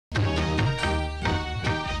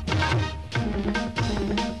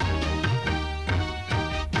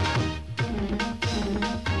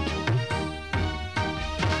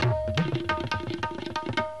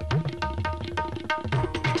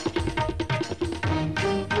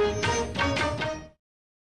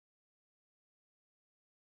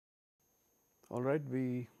All right,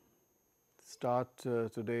 we start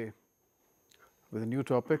today with a new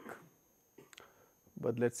topic,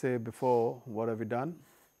 but let's say before, what have we done?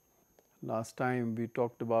 Last time we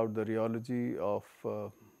talked about the rheology of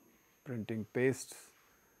printing pastes,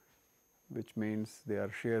 which means they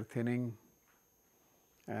are shear thinning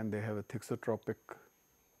and they have a thixotropic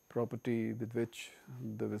property with which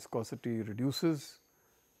the viscosity reduces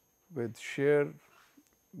with shear,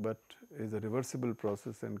 but is a reversible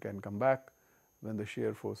process and can come back when the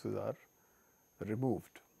shear forces are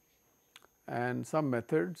removed. And some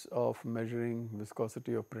methods of measuring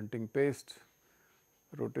viscosity of printing paste,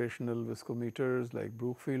 rotational viscometers like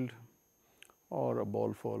Brookfield, or a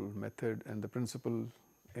ball fall method and the principle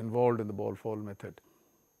involved in the ball fall method.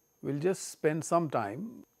 We will just spend some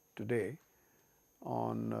time today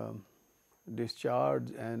on discharge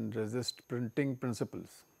and resist printing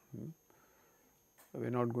principles. We are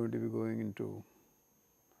not going to be going into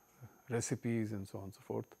recipes and so on and so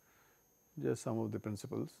forth, just some of the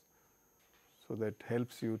principles. So, that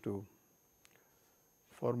helps you to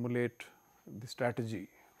formulate the strategy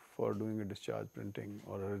for doing a discharge printing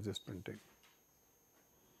or a resist printing.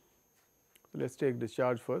 So, let us take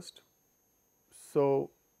discharge first. So,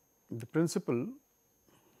 the principle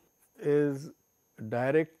is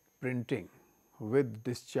direct printing with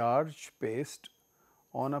discharge paste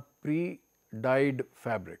on a pre-dyed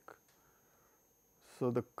fabric. So,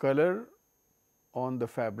 the color on the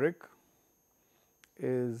fabric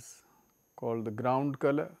is called the ground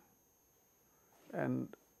color, and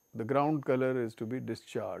the ground color is to be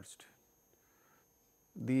discharged.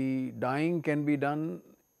 The dyeing can be done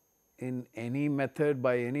in any method,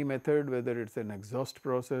 by any method, whether it is an exhaust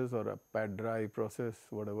process or a pat dry process,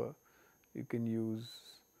 whatever you can use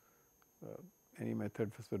any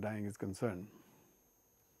method as far as dyeing is concerned.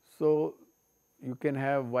 So, you can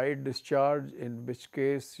have white discharge, in which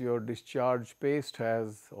case your discharge paste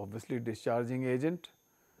has obviously discharging agent,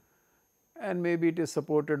 and maybe it is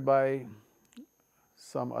supported by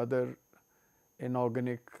some other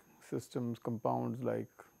inorganic systems, compounds like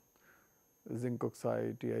zinc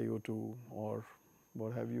oxide, TiO2 or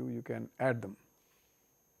what have you, you can add them.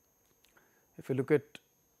 If you look at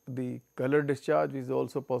the color discharge is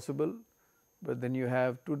also possible, but then you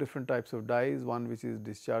have two different types of dyes, one which is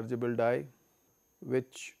dischargeable dye,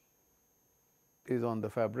 which is on the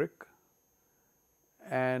fabric,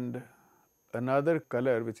 and another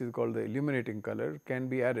color which is called the illuminating color can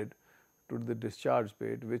be added to the discharge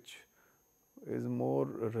paste, which is more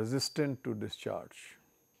resistant to discharge,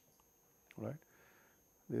 right.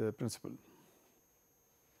 This is the principle.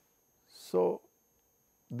 So,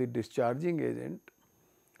 the discharging agent,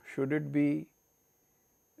 should it be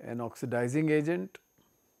an oxidizing agent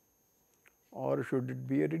or should it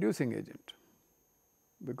be a reducing agent?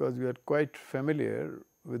 Because we are quite familiar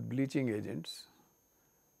with bleaching agents,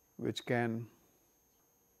 which can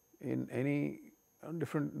in any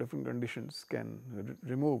different conditions can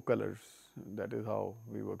remove colors, that is how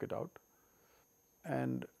we work it out.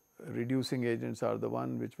 And reducing agents are the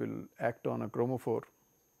one which will act on a chromophore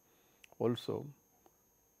also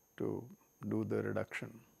to do the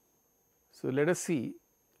reduction. So, let us see,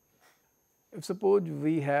 if suppose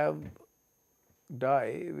we have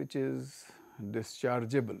dye which is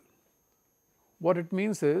dischargeable, what it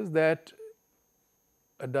means is that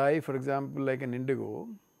a dye, for example, like an indigo,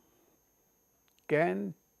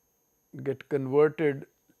 can get converted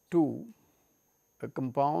to a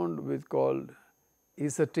compound which is called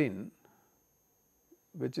isatin,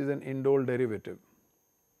 which is an indole derivative.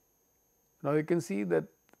 Now, you can see that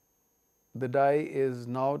the dye is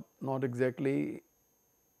now not exactly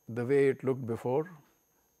the way it looked before,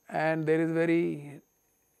 and there is very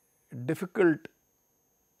difficult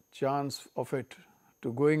chance of it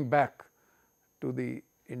to going back to the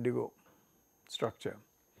indigo structure.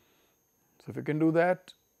 So, if you can do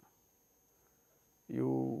that,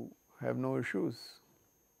 you have no issues,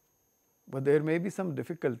 but there may be some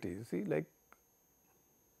difficulties. See, like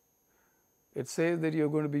it says that you are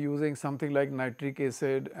going to be using something like nitric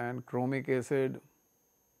acid and chromic acid,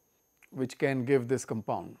 which can give this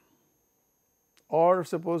compound. Or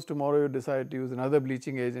suppose tomorrow you decide to use another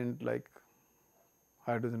bleaching agent like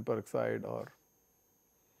hydrogen peroxide or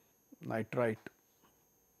nitrite,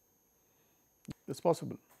 it is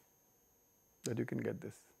possible that you can get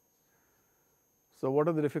this. So, what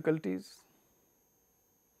are the difficulties?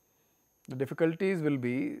 The difficulties will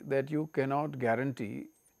be that you cannot guarantee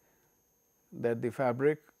that the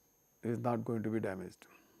fabric is not going to be damaged.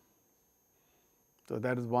 So,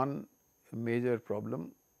 that is one major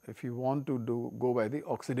problem if you want to go by the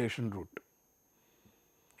oxidation route.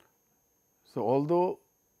 So, although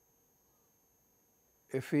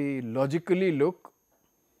if we logically look,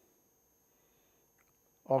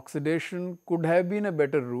 oxidation could have been a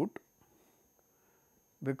better route,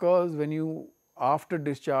 because when you after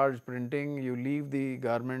discharge printing you leave the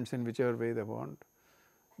garments in whichever way they want,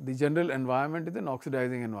 the general environment is an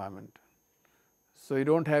oxidizing environment. So, you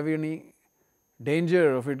do not have any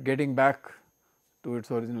danger of it getting back to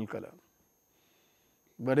its original color.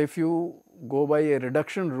 But if you go by a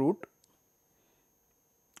reduction route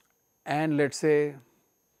and let us say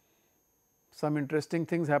some interesting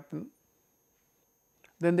things happen,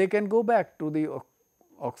 then they can go back to the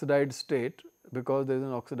oxidized state, because there is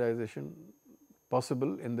an oxidization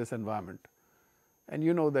possible in this environment. And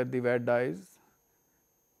you know that the wet dyes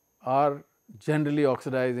are generally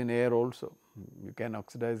oxidized in air also. You can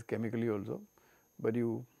oxidize chemically also, but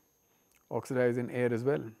you oxidize in air as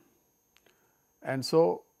well. And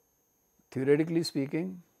so, theoretically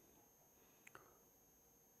speaking,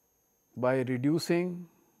 by reducing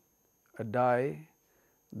a dye,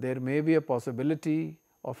 there may be a possibility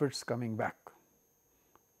of its coming back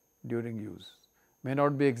during use. May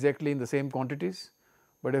not be exactly in the same quantities,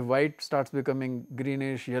 but if white starts becoming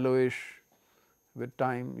greenish, yellowish with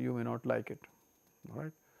time, you may not like it, all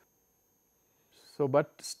right. So,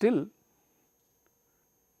 but still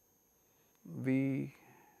we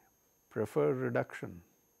prefer reduction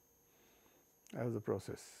as a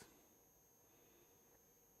process.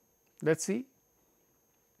 Let us see,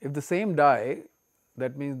 if the same dye,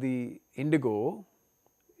 that means the indigo,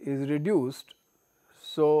 is reduced.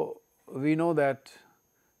 So, we know that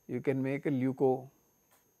you can make a leuco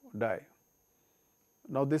dye.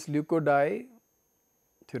 Now, this leuco dye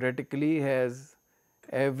theoretically has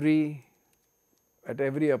at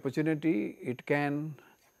every opportunity it can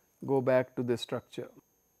go back to this structure.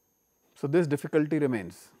 So, this difficulty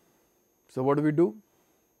remains. So, what do we do?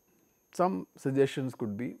 Some suggestions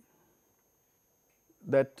could be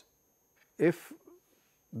that if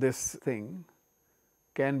this thing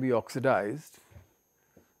can be oxidized,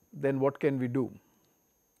 then what can we do?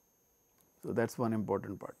 So, that is one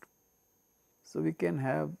important part. So, we can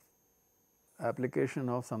have application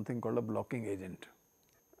of something called a blocking agent,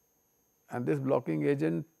 and this blocking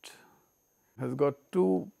agent has got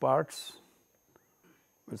two parts.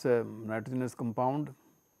 It is a nitrogenous compound.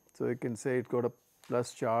 So, you can say it got a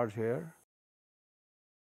plus charge here,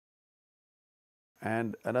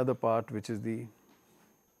 and another part which is the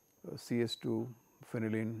CS2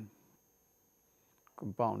 phenylene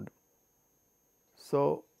compound.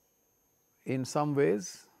 So, in some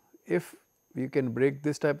ways, if we can break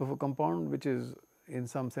this type of a compound, which is in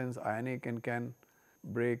some sense ionic and can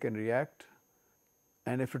break and react,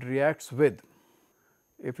 and if it reacts with,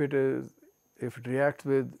 if it reacts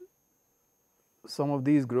with some of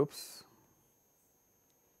these groups,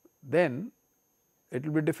 then it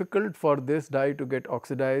will be difficult for this dye to get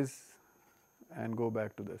oxidized and go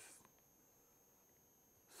back to this.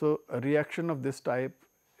 So, a reaction of this type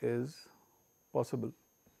is possible,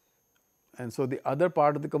 and so the other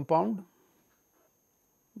part of the compound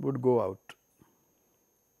would go out,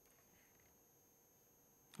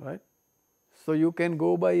 right. So, you can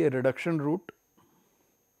go by a reduction route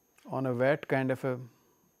on a wet kind of a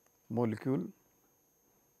molecule,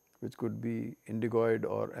 which could be indigoid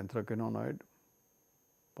or anthraquinonoid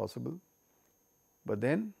possible, but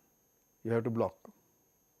then you have to block.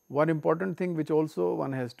 One important thing which also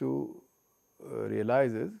one has to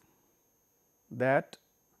realize is that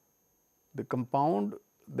the compound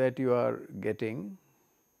that you are getting,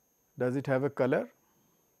 does it have a color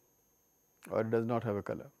or it does not have a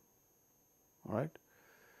color, all right.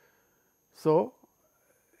 So,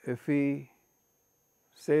 if we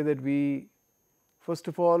say that we, first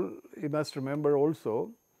of all, you must remember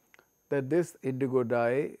also that this indigo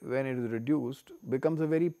dye, when it is reduced, becomes a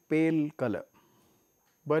very pale color,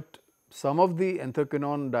 but some of the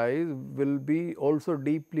anthraquinone dyes will be also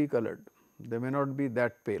deeply colored, they may not be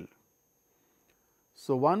that pale.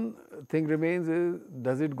 So, one thing remains is,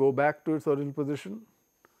 does it go back to its original position,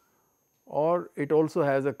 or it also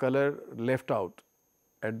has a color left out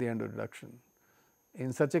at the end of reduction.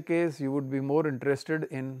 In such a case, you would be more interested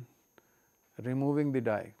in removing the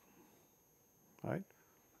dye, right.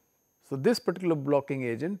 So, this particular blocking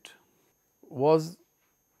agent was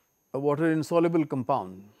a water insoluble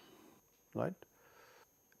compound, right.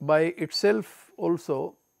 By itself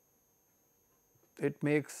also it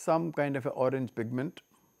makes some kind of a orange pigment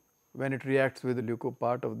when it reacts with the leuco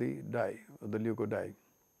part of the dye, the leuco dye.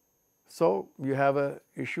 So, you have a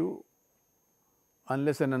issue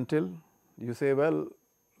unless and until you say, well,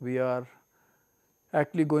 we are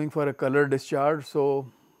actually going for a color discharge,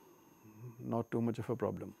 so not too much of a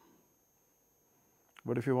problem.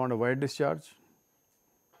 But if you want a white discharge,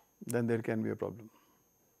 then there can be a problem.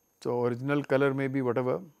 So, original color may be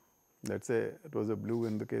whatever, let us say it was a blue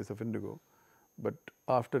in the case of indigo, but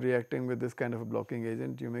after reacting with this kind of a blocking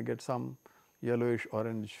agent you may get some yellowish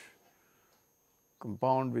orange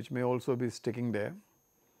compound which may also be sticking there.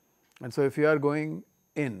 And so, if you are going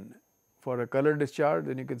in for a color discharge,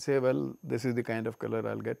 then you can say, well, this is the kind of color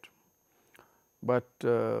I will get, but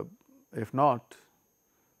if not,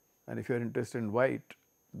 and if you are interested in white,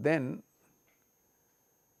 then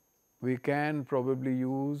we can probably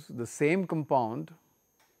use the same compound,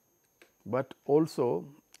 but also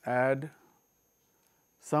add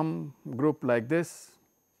some group like this,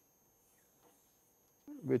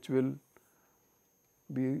 which will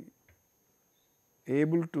be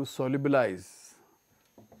able to solubilize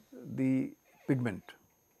the pigment.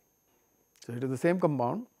 So, it is the same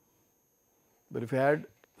compound, but if you add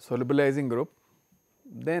solubilizing group,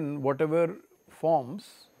 then whatever forms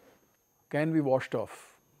can be washed off.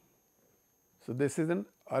 So, this is an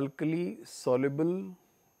alkali soluble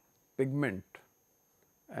pigment,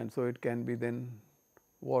 and so it can be then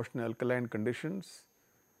washed in alkaline conditions,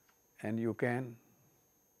 and you can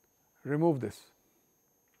remove this.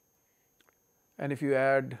 And if you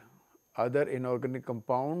add other inorganic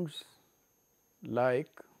compounds like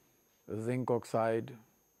zinc oxide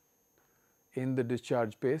in the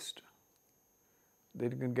discharge paste,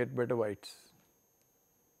 then you can get better whites,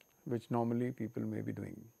 which normally people may be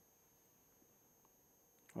doing.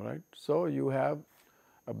 All right. So, you have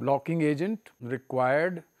a blocking agent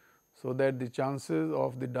required, so that the chances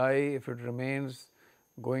of the dye, if it remains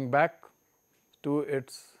going back to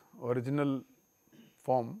its original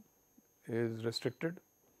form, is restricted.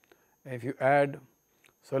 If you add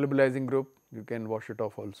solubilizing group, you can wash it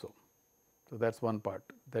off also. So, that is one part,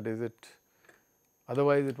 that is it.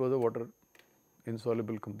 Otherwise, it was a water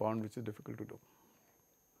insoluble compound which is difficult to do.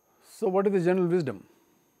 So, what is the general wisdom?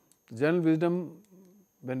 General wisdom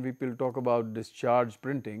when people talk about discharge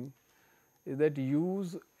printing is that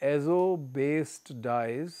use azo based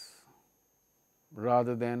dyes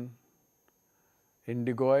rather than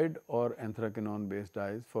indigoid or anthraquinone based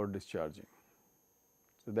dyes for discharging.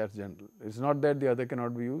 So, that is general. It is not that the other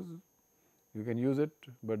cannot be used, you can use it,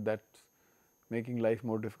 but that is making life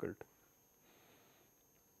more difficult,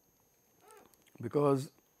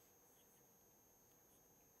 because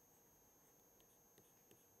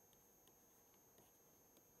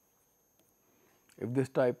if this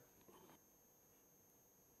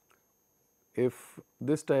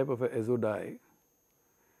type of a azo dye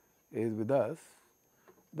is with us,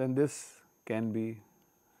 then this can be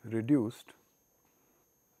reduced,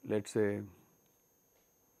 let us say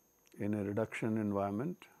in a reduction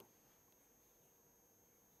environment,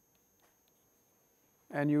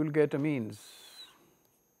 and you will get amines.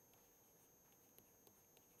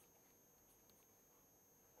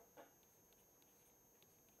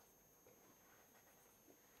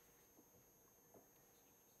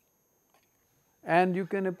 And you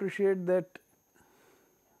can appreciate that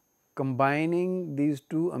combining these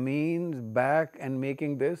two amines back and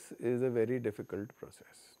making this is a very difficult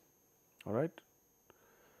process. All right.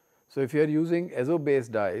 So, if you are using azo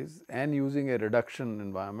based dyes and using a reduction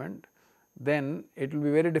environment, then it will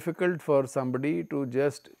be very difficult for somebody to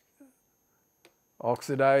just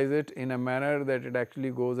oxidize it in a manner that it actually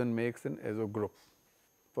goes and makes an azo group.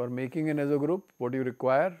 For making an azo group, what you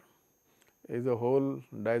require is a whole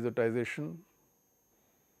diazotization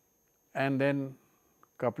and then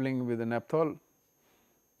coupling with a naphthol,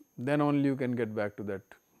 then only you can get back to that.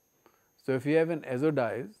 So, if you have an azo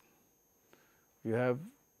dyes, you have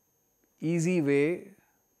easy way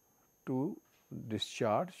to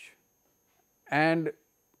discharge and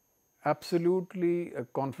absolutely a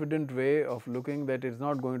confident way of looking that it is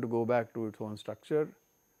not going to go back to its own structure,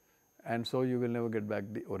 and so you will never get back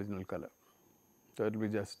the original color. So, it will be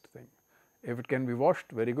just thing. If it can be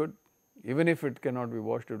washed, very good. Even if it cannot be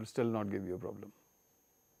washed, it will still not give you a problem,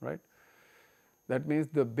 right. That means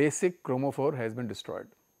the basic chromophore has been destroyed.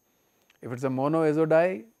 If it is a mono azo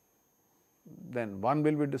dye, then one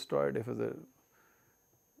will be destroyed. If it is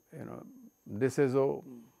a disazo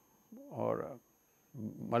or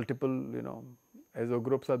multiple azo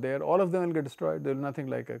groups are there, all of them will get destroyed. There is nothing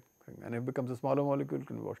like a thing, and if it becomes a smaller molecule, it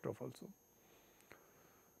can be washed off also.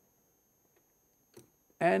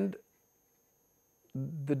 And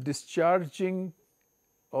the discharging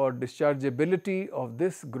or dischargeability of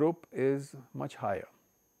this group is much higher,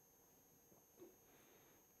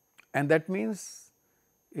 and that means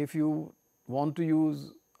if you want to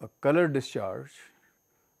use a color discharge,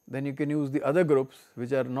 then you can use the other groups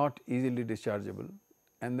which are not easily dischargeable,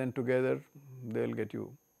 and then together they will get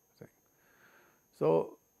you.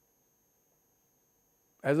 So,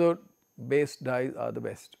 azo based dyes are the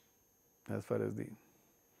best as far as the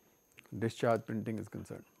discharge printing is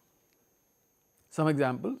concerned. Some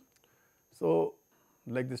examples. So,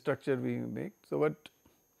 like the structure we make. So, what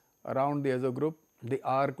around the azo group, the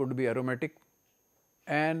R could be aromatic,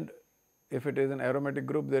 and if it is an aromatic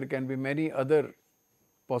group, there can be many other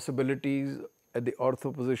possibilities at the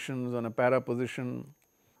ortho positions, on a para position,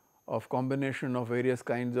 of combination of various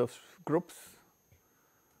kinds of groups,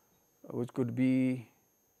 which could be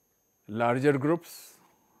larger groups,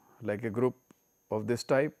 like a group of this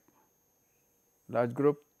type, large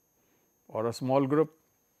group, or a small group.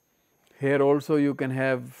 Here also you can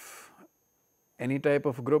have any type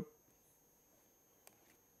of group,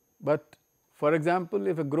 but for example,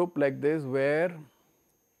 if a group like this where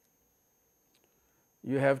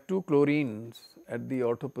you have two chlorines at the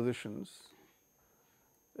ortho positions,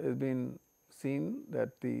 it has been seen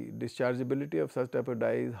that the dischargeability of such type of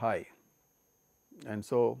dye is high, and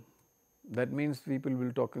so that means people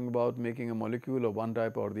will talking about making a molecule of one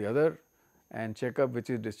type or the other and check up which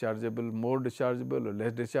is dischargeable, more dischargeable or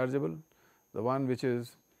less dischargeable. The one which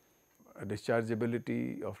is a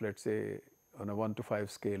dischargeability of, let us say, on a 1 to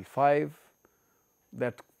 5 scale 5,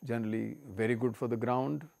 that generally very good for the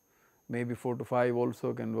ground, maybe 4 to 5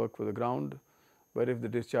 also can work for the ground, but if the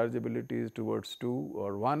dischargeability is towards 2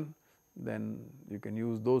 or 1, then you can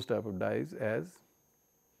use those type of dyes as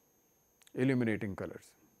illuminating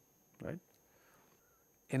colors, right.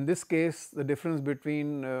 In this case, the difference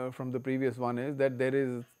between from the previous one is that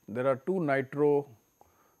there are two nitro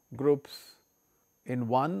groups in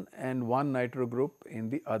one and one nitro group in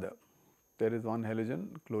the other. There is one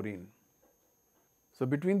halogen chlorine. So,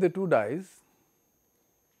 between the two dyes,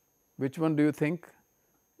 which one do you think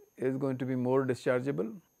is going to be more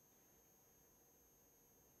dischargeable?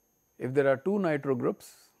 If there are two nitro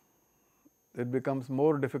groups, it becomes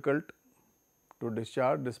more difficult to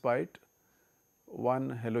discharge despite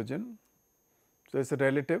one halogen. So, it is a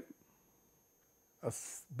relative, a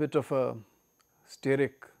bit of a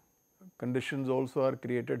steric conditions also are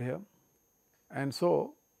created here, and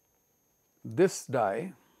so this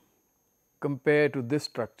dye compared to this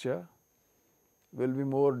structure will be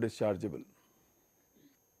more dischargeable.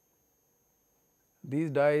 These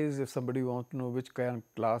dyes, if somebody wants to know which kind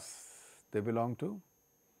of class they belong to,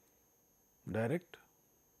 direct,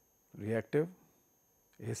 reactive,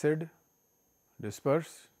 acid,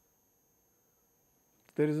 disperse.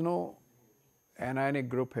 There is no anionic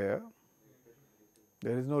group here,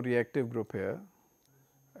 there is no reactive group here,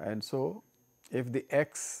 and so if the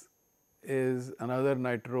X is another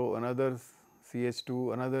nitro, another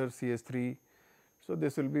CH2, another CH3, so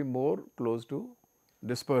this will be more close to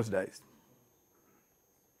dispersed dyes.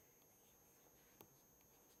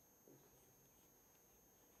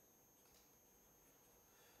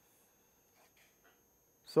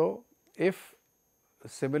 So, if a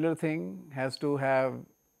similar thing has to have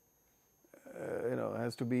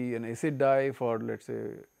has to be an acid dye for, let us say,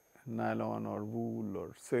 nylon or wool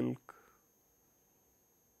or silk,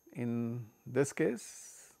 in this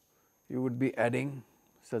case you would be adding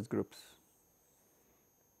such groups.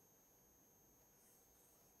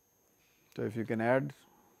 So, if you can add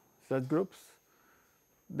such groups,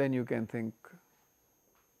 then you can think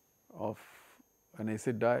of an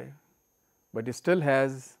acid dye, but it still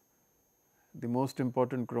has the most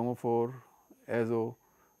important chromophore azo,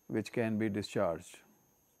 which can be discharged.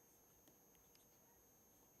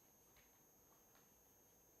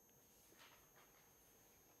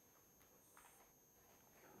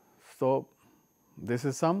 So, this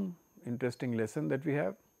is some interesting lesson that we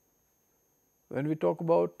have. When we talk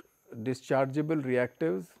about dischargeable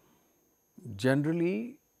reactives,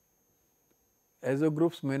 generally azo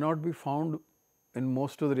groups may not be found in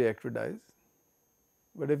most of the reactive dyes,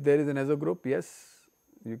 but if there is an azo group, yes,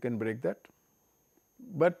 you can break that.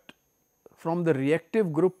 But from the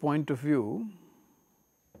reactive group point of view,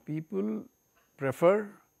 people prefer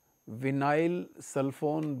vinyl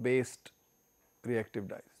sulfone based reactive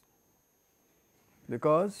dyes,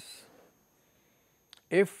 because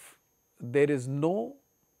if there is no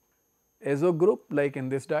azo group like in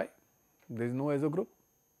this dye, there is no azo group,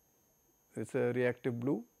 it is a reactive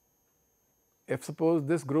blue. If suppose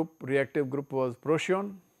this group, reactive group was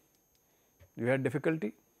protion, you had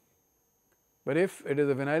difficulty, but if it is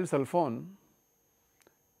a vinyl sulfone,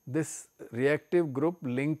 this reactive group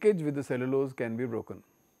linkage with the cellulose can be broken.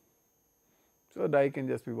 So, dye can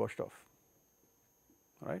just be washed off,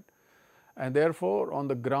 right. And therefore, on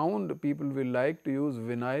the ground people will like to use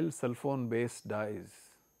vinyl sulfone based dyes,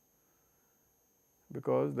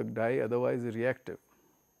 because the dye otherwise is reactive.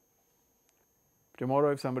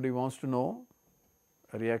 Tomorrow if somebody wants to know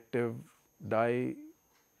a reactive dye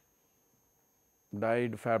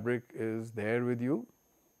dyed fabric is there with you,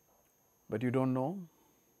 but you do not know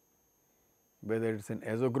whether it is an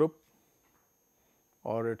azo group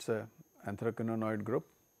or it is a anthraquinonoid group,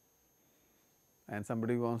 and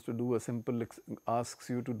somebody wants to do a simple asks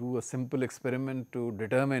you to do a simple experiment to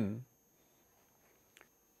determine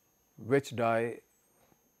which dye,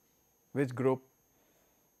 which group,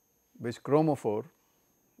 which chromophore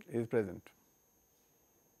is present,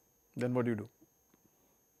 then what do you do?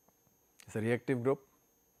 It is a reactive group,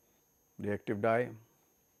 reactive dye,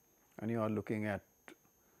 and you are looking at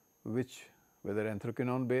which, whether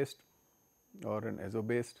anthraquinone based or an azo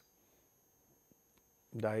based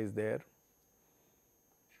dye is there.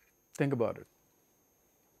 Think about it.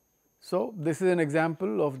 So, this is an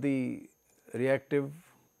example of the reactive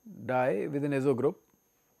dye with an azo group,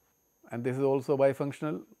 and this is also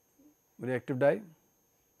bifunctional reactive dye.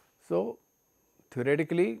 So,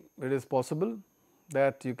 theoretically it is possible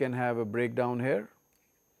that you can have a breakdown here.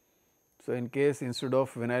 So, in case instead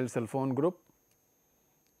of vinyl sulfone group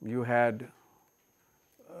you had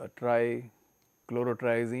a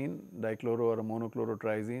trichlorotriazine, dichloro or a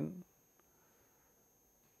monochlorotriazine,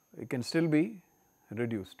 it can still be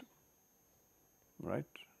reduced, right.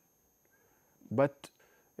 But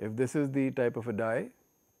if this is the type of a dye,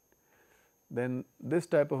 then this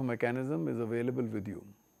type of mechanism is available with you.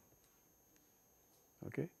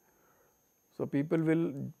 Okay. So, people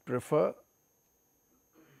will prefer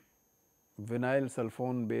vinyl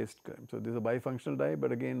sulfone based. So, this is a bifunctional dye,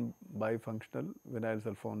 but again bifunctional vinyl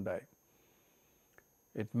sulfone dye.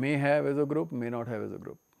 It may have azo group, may not have azo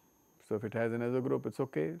group. So, if it has an azo group, it is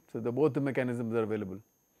okay. So, both the mechanisms are available.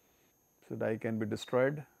 So, dye can be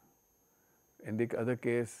destroyed. In the other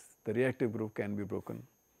case, the reactive group can be broken,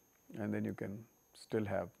 and then you can still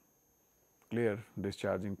have clear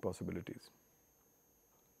discharging possibilities.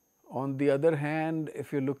 On the other hand,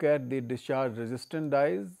 if you look at the discharge resistant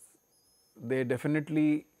dyes, they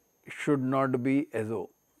definitely should not be azo,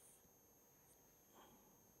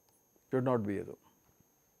 should not be azo,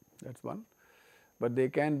 that is one. But they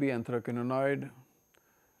can be anthraquinonoid,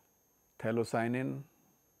 phthalocyanine,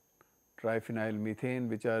 triphenyl methane,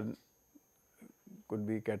 which are could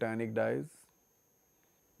be cationic dyes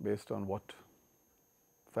based on what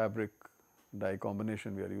fabric dye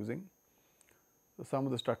combination we are using. So, some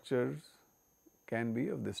of the structures can be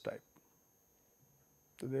of this type.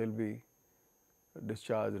 So, they will be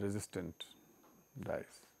discharge resistant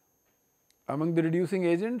dyes. Among the reducing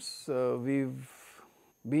agents, we have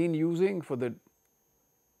been using for the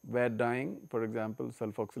wet dyeing, for example,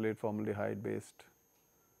 sulfoxylate formaldehyde based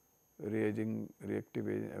reactive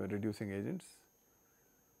reducing agents,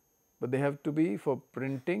 but they have to be for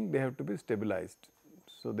printing, they have to be stabilized.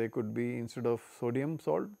 So, they could be instead of sodium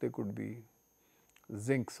salt, they could be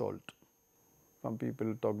zinc salt. Some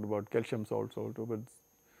people talked about calcium salt also, but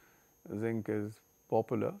zinc is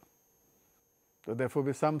popular. So, therefore,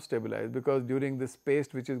 be some stabilized, because during this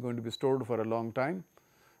paste which is going to be stored for a long time,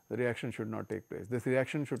 the reaction should not take place. This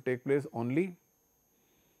reaction should take place only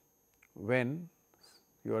when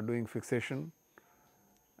you are doing fixation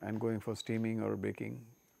and going for steaming or baking,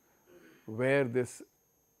 where this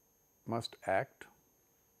must act.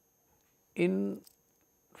 In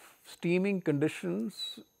steaming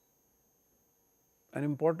conditions, an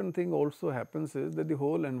important thing also happens is that the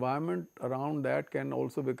whole environment around that can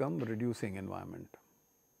also become reducing environment.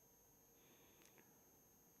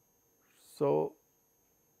 So,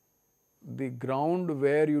 the ground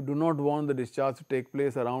where you do not want the discharge to take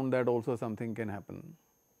place, around that also something can happen.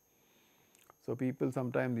 So, people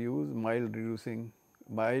sometimes use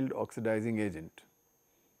mild oxidizing agent,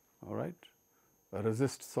 all right, a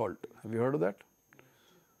resist salt. Have you heard of that?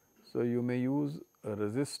 So, you may use a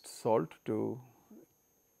resist salt to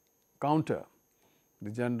counter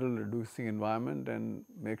the general reducing environment and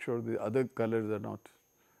make sure the other colors are not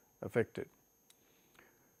affected.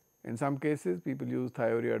 In some cases, people use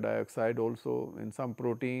thiourea dioxide also. In some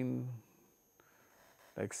protein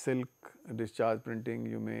like silk discharge printing,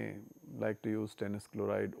 you may like to use stannous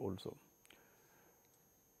chloride also.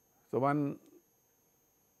 So, one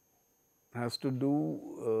has to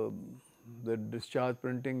do the discharge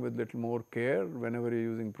printing with little more care whenever you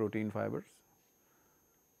are using protein fibers,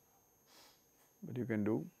 but you can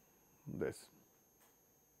do this.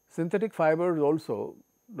 Synthetic fibers also,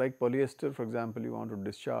 like polyester for example, you want to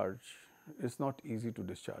discharge, it is not easy to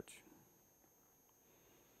discharge.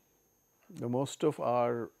 The most of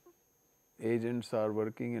our agents are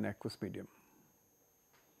working in aqueous medium,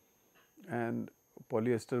 and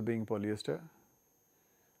polyester being polyester,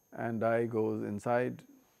 and dye goes inside,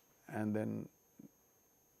 and then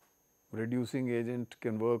reducing agent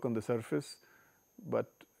can work on the surface, but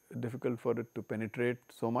difficult for it to penetrate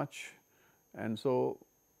so much, and so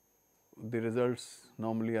the results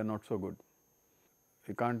normally are not so good.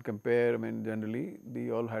 You can't compare, I mean generally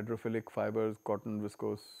the all hydrophilic fibers, cotton,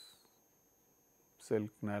 viscose, silk,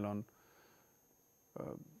 nylon,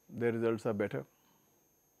 their results are better,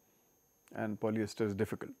 and polyester is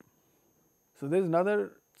difficult. So, there is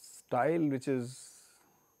another style which is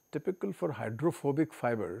typical for hydrophobic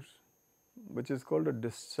fibers, which is called a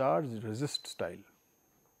discharge resist style.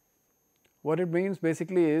 What it means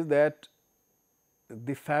basically is that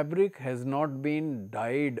the fabric has not been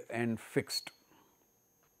dyed and fixed.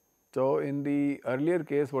 So, in the earlier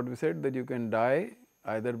case what we said that you can dye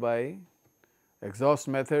either by exhaust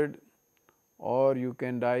method or you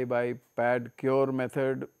can dye by pad cure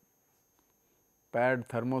method, pad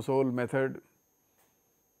thermosol method,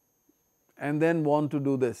 and then want to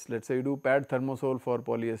do this. Let us say you do pad thermosol for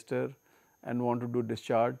polyester and want to do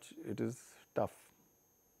discharge, it is tough.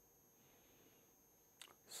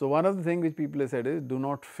 So, one of the things which people have said is do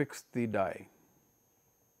not fix the dye,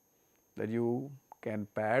 that you can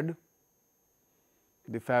pad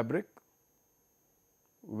the fabric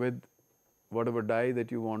with whatever dye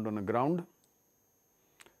that you want on a ground,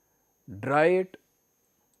 dry it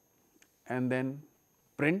and then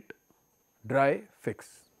print, dry,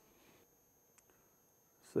 fix.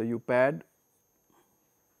 So, you pad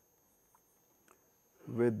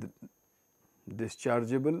with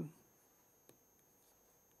dischargeable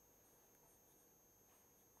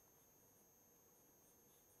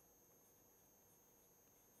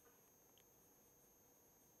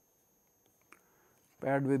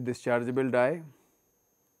dye,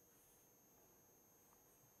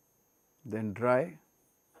 then dry,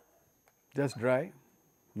 just dry,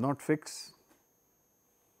 not fix,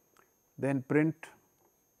 then print,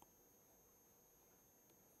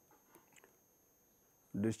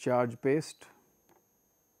 discharge paste,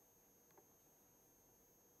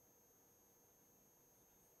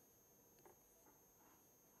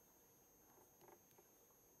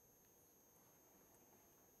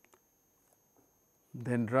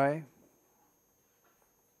 then dry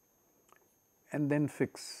and then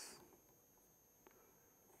fix,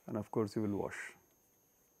 and of course, you will wash.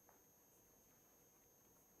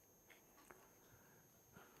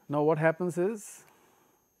 Now, what happens is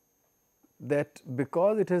that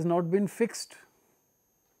because it has not been fixed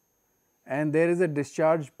and there is a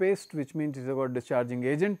discharge paste, which means it is got discharging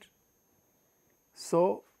agent.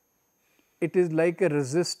 So, it is like a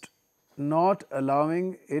resist, not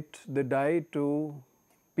allowing it the dye to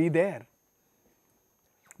be there,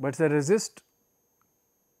 but it is a resist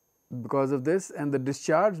because of this, and the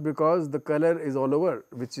discharge because the color is all over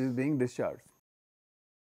which is being discharged.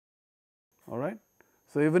 All right.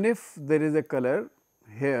 So, even if there is a color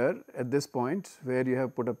here at this point where you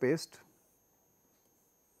have put a paste,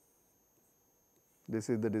 this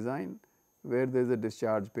is the design where there is a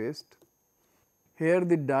discharge paste. Here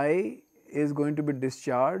the dye is going to be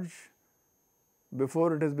discharged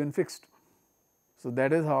before it has been fixed. So,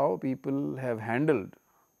 that is how people have handled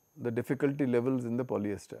the difficulty levels in the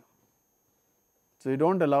polyester. So, you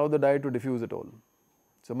do not allow the dye to diffuse at all.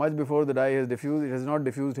 So, much before the dye has diffused, it has not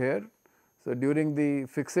diffused here. So, during the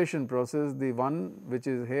fixation process, the one which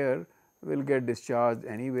is here will get discharged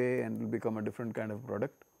anyway and will become a different kind of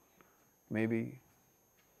product maybe,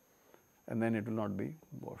 and then it will not be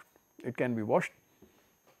washed. It can be washed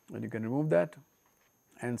and you can remove that,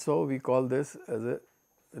 and so we call this as a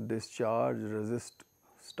discharge resist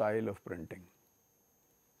style of printing,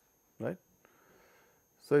 right.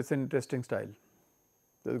 So, it is an interesting style,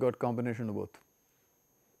 it has got combination of both.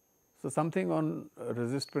 So, something on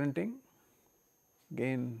resist printing,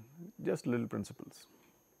 again just little principles.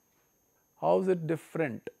 How is it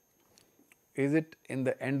different? Is it in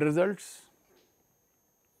the end results?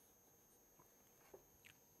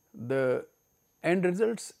 The end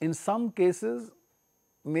results in some cases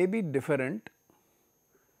may be different,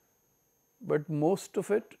 but most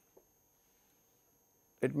of it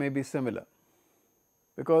may be similar,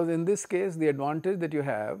 because in this case the advantage that you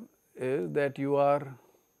have is that you are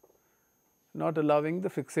not allowing the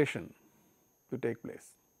fixation to take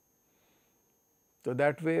place. So,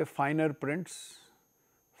 that way finer prints,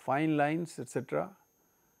 fine lines, etc.,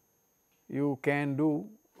 you can do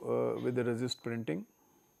with the resist printing.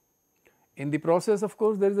 In the process, of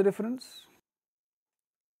course, there is a difference.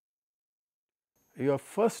 You are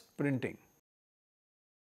first printing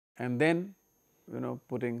and then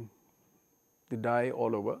putting the dye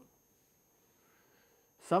all over.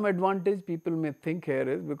 Some advantage people may think here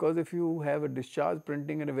is because if you have a discharge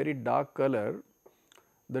printing in a very dark color,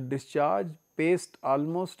 the discharge paste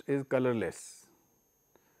almost is colorless,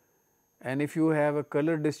 And if you have a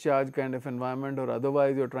color discharge kind of environment, or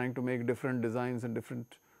otherwise you are trying to make different designs and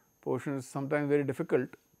different portions, sometimes very difficult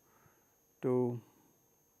to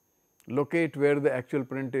locate where the actual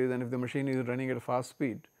print is, and if the machine is running at a fast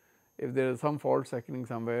speed, if there is some fault happening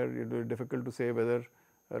somewhere, it will be difficult to say whether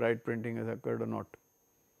a right printing has occurred or not.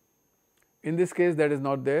 In this case, that is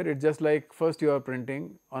not there. It is just like first you are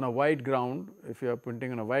printing on a white ground. If you are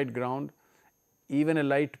printing on a white ground, even a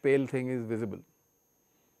light pale thing is visible.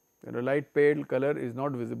 And a light pale color is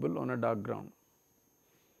not visible on a dark ground.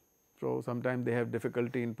 So, sometimes they have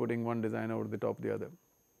difficulty in putting one design over the top of the other.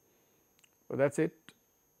 So, that is it.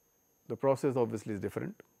 The process obviously is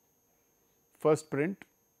different. First print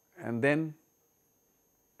and then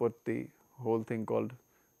put the whole thing called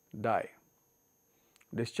die,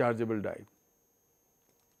 dischargeable die.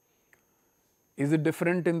 Is it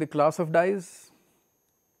different in the class of dies?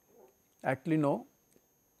 Actually, no.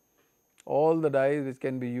 All the dies which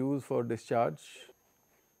can be used for discharge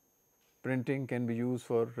printing can be used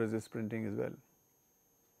for resist printing as well.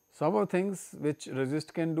 Some of the things which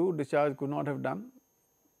resist can do, discharge could not have done.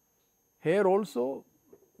 Here also,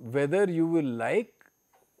 whether you will like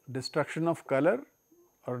destruction of color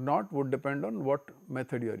or not would depend on what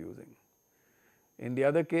method you are using. In the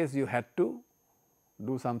other case, you had to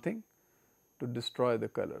do something to destroy the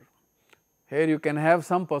color. Here you can have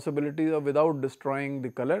some possibilities of without destroying the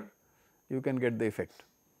color, you can get the effect,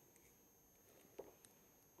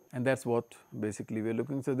 and that is what basically we are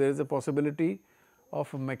looking. So, there is a possibility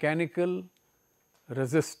of a mechanical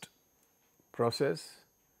resist process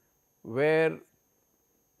where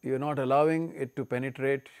you are not allowing it to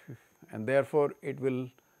penetrate, and therefore, it will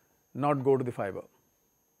not go to the fiber.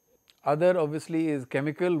 Other obviously is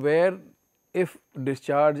chemical, where if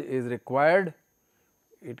discharge is required,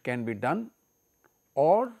 it can be done,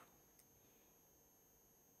 or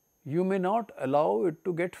you may not allow it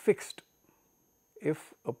to get fixed.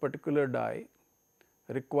 If a particular die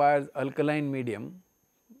requires alkaline medium,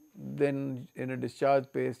 then in a discharge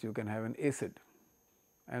paste you can have an acid,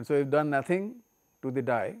 and so you have done nothing to the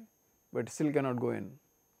die, but still cannot go in.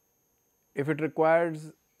 If it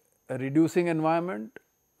requires a reducing environment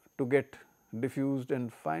to get diffused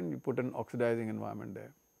and fine, you put an oxidizing environment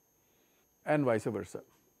there, and vice versa,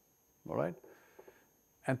 all right.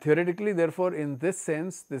 And theoretically, therefore, in this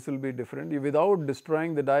sense this will be different. Without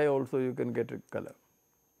destroying the die also you can get a color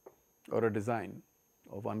or a design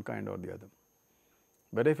of one kind or the other,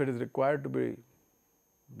 but if it is required to be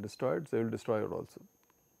destroyed, so you will destroy it also.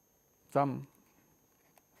 Some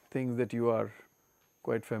things that you are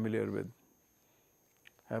quite familiar with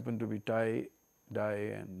happen to be tie,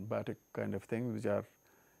 dye and batik kind of things, which are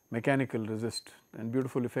mechanical resist, and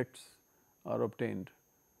beautiful effects are obtained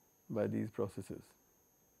by these processes.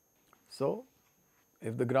 So,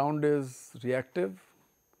 if the ground is reactive,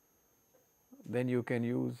 then you can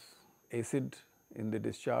use acid in the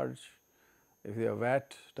discharge. If you have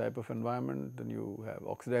wet type of environment, then you have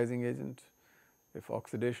oxidizing agent. If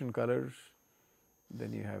oxidation colors,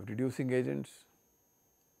 then you have reducing agents.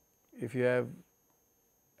 If you have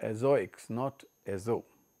azoics, not azo,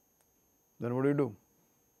 then what do you do?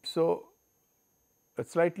 So, it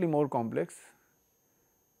is slightly more complex,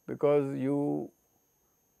 because you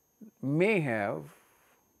may have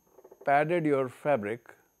padded your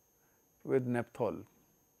fabric with naphthol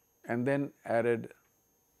and then added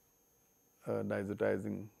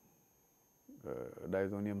diazotizing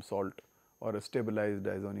diazonium salt or a stabilized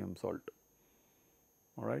diazonium salt,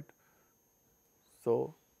 all right.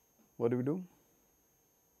 So, what do we do?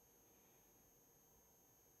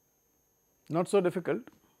 Not so difficult,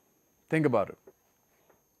 think about it,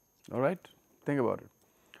 all right, think about it.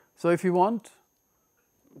 So, if you want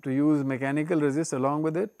to use mechanical resist along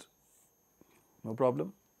with it, no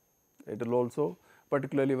problem. It will also,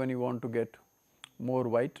 particularly when you want to get more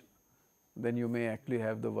white, then you may actually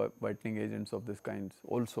have the whitening agents of this kinds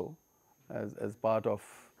also as part of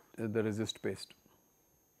the resist paste.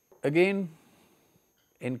 Again,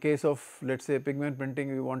 in case of let us say pigment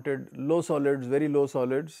printing, we wanted low solids, very low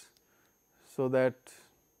solids, so that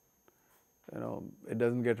it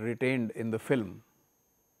does not get retained in the film.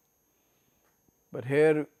 But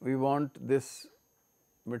here we want this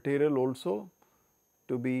material also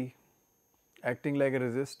to be acting like a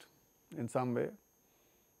resist in some way.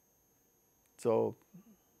 So,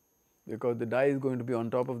 because the dye is going to be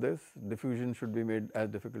on top of this, diffusion should be made as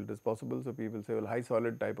difficult as possible. So, people say, well, high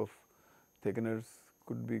solid type of thickeners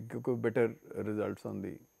could give better results on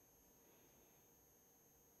the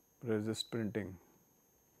resist printing.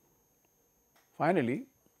 Finally,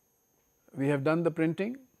 we have done the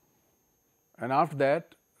printing, and after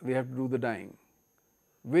that we have to do the dyeing.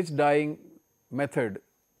 Which dyeing method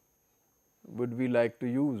would we like to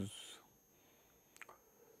use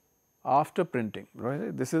after printing,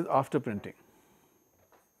 right? This is after printing.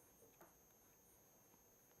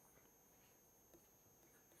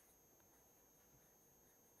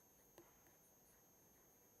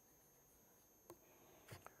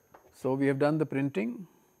 So, we have done the printing,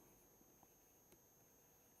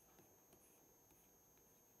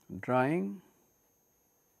 drying,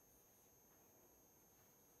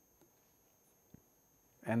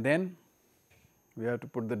 and then we have to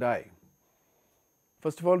put the dye.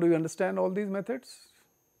 First of all, do you understand all these methods?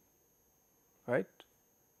 Right?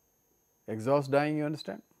 Exhaust dyeing, you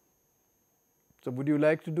understand? So, would you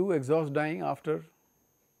like to do exhaust dyeing after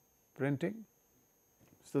printing?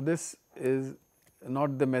 So, this is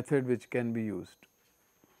not the method which can be used.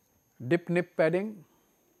 Dip nip padding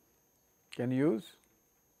can you use?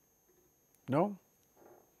 No?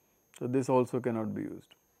 So, this also cannot be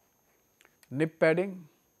used. Nip padding,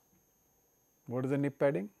 what is a nip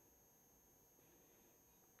padding?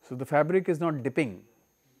 So, the fabric is not dipping,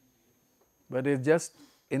 but it is just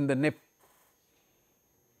in the nip.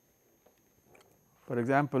 For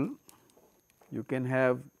example, you can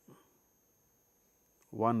have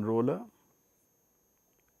one roller,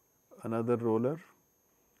 another roller,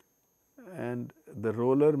 and the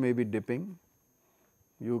roller may be dipping.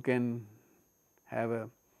 You can have a,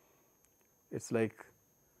 it's like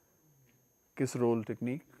kiss roll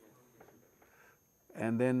technique,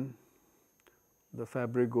 and then the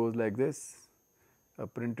fabric goes like this, a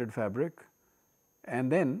printed fabric,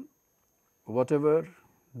 and then whatever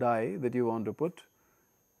dye that you want to put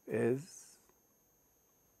is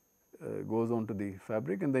goes onto the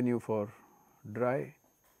fabric, and then you for dry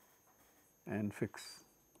and fix.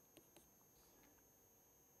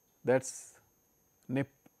 That is nip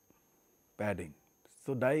padding.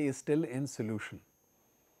 So, dye is still in solution,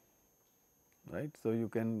 right. So, you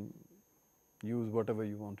can use whatever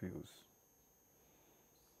you want to use.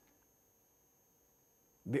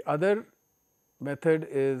 The other method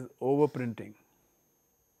is overprinting.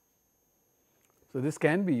 So, this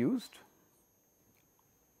can be used,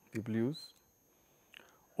 people use.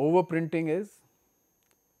 Overprinting is,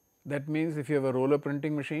 that means if you have a roller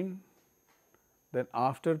printing machine, then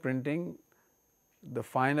after printing the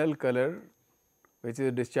final color, which is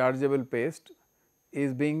a dischargeable paste,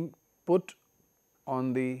 is being put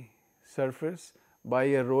on the surface by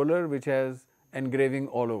a roller which has engraving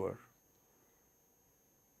all over.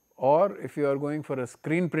 Or if you are going for a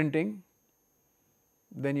screen printing,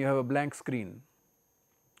 then you have a blank screen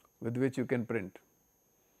with which you can print.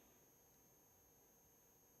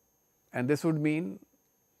 And this would mean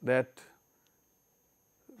that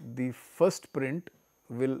the first print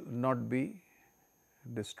will not be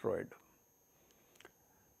destroyed.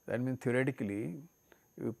 That means theoretically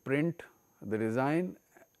you print the design,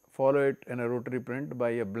 follow it in a rotary print by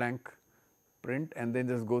a blank print, and then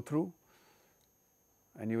just go through,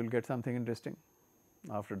 and you will get something interesting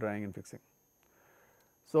after drying and fixing.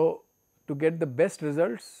 So, to get the best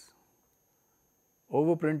results,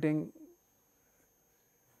 overprinting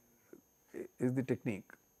is the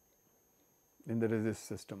technique in the resist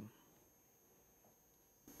system.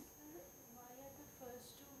 Why are the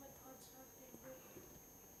first two methods not printed?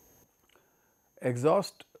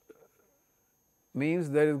 Exhaust means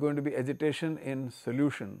there is going to be agitation in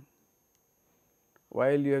solution,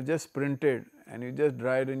 while you have just printed and you just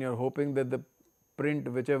dried and you are hoping that the print,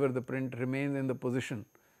 whichever the print, remains in the position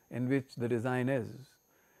in which the design is.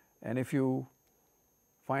 And if you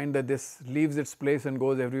find that this leaves its place and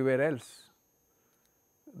goes everywhere else,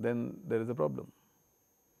 then there is a problem.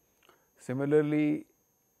 Similarly,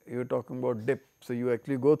 you are talking about dip. So, you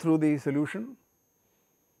actually go through the solution.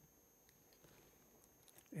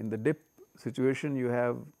 In the dip situation, you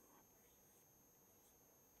have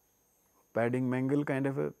padding mangle kind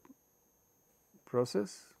of a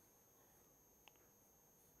process.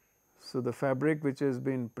 So, the fabric which has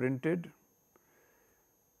been printed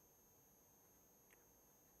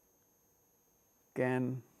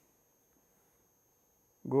can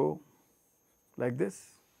go like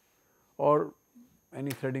this or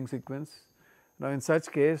any threading sequence. Now, in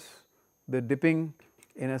such case, the dipping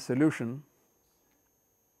in a solution,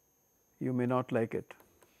 you may not like it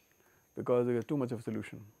because there is too much of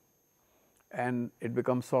solution, and it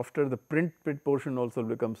becomes softer. The print portion also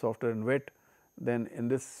becomes softer and wet. Then in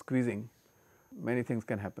this squeezing, many things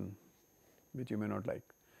can happen which you may not like.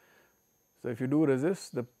 So, if you do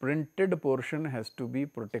resist, the printed portion has to be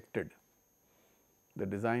protected, the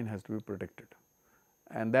design has to be protected,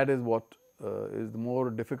 and that is what is the more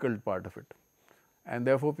difficult part of it. And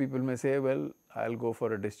therefore, people may say, well, I will go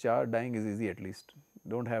for a discharge, dyeing is easy at least,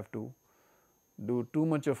 do not have to do too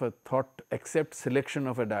much of a thought except selection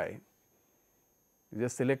of a die. You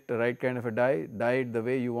just select the right kind of a die, dye it the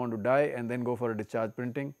way you want to dye, and then go for a discharge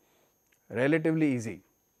printing. Relatively easy.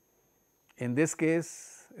 In this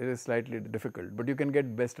case, it is slightly difficult, but you can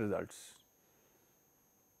get best results.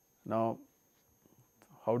 Now,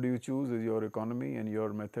 how do you choose is your economy and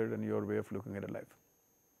your method and your way of looking at a life.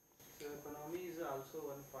 So economy is also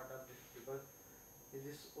one part of it, because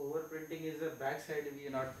this overprinting is the backside we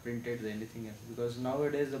are not printed anything else, because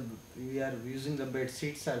nowadays we are using the bed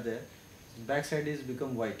sheets are there, backside is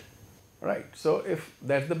become white. Right. So, if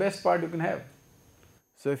that is the best part you can have.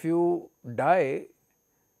 So, if you dye,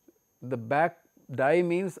 the back dye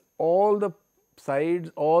means all the sides,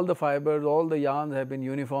 all the fibers, all the yarns have been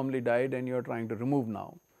uniformly dyed and you are trying to remove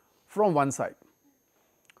now from one side.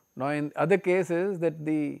 Now, in other cases that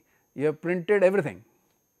you have printed everything,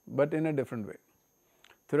 but in a different way.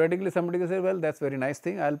 Theoretically, somebody can say, well, that is very nice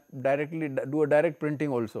thing, I will directly do a direct printing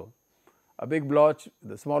also, a big blotch,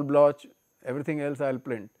 the small blotch, everything else I will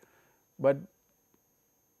print, but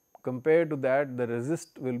compared to that the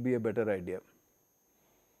resist will be a better idea.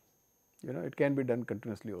 It can be done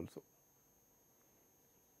continuously also.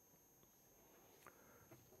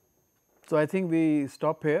 So, I think we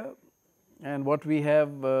stop here, and what we have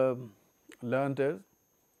learnt is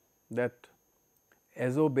that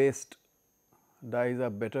azo based dyes are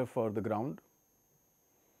better for the ground.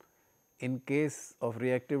 In case of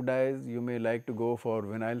reactive dyes, you may like to go for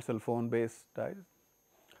vinyl sulfone based dyes.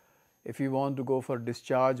 If you want to go for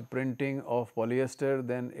discharge printing of polyester,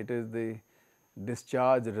 then it is the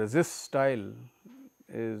discharge resist style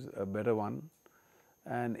is a better one,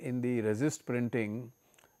 and in the resist printing,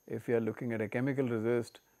 if you are looking at a chemical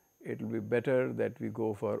resist, it will be better that we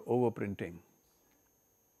go for overprinting.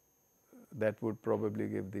 That would probably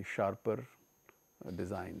give the sharper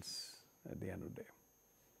designs at the end of the day.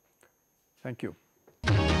 Thank you.